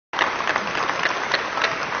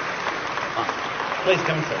Please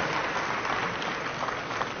come inside.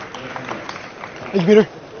 Thank you, Peter.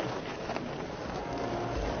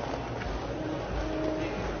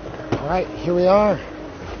 All right, here we are.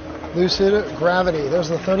 Lucid Gravity. There's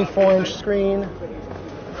the 34-inch screen. We're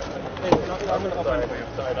going to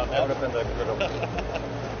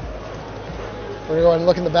go ahead and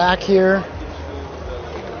look in the back here.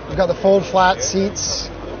 We've got the fold flat seats.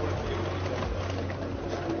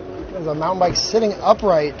 There's a mountain bike sitting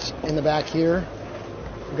upright in the back here.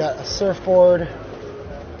 We've got a surfboard.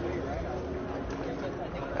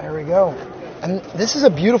 There we go. And this is a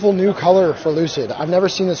beautiful new color for Lucid. I've never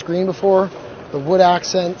seen this green before. The wood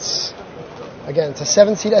accents. Again, it's a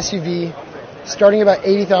 7-seat SUV, starting about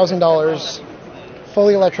 $80,000.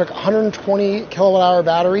 Fully electric, 120 kilowatt-hour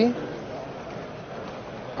battery.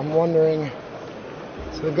 I'm wondering,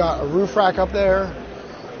 so they've got a roof rack up there.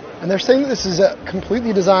 And they're saying that this is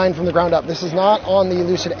completely designed from the ground up. This is not on the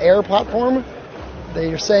Lucid Air platform.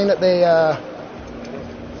 They are saying that they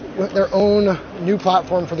their own new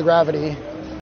platform for the Gravity.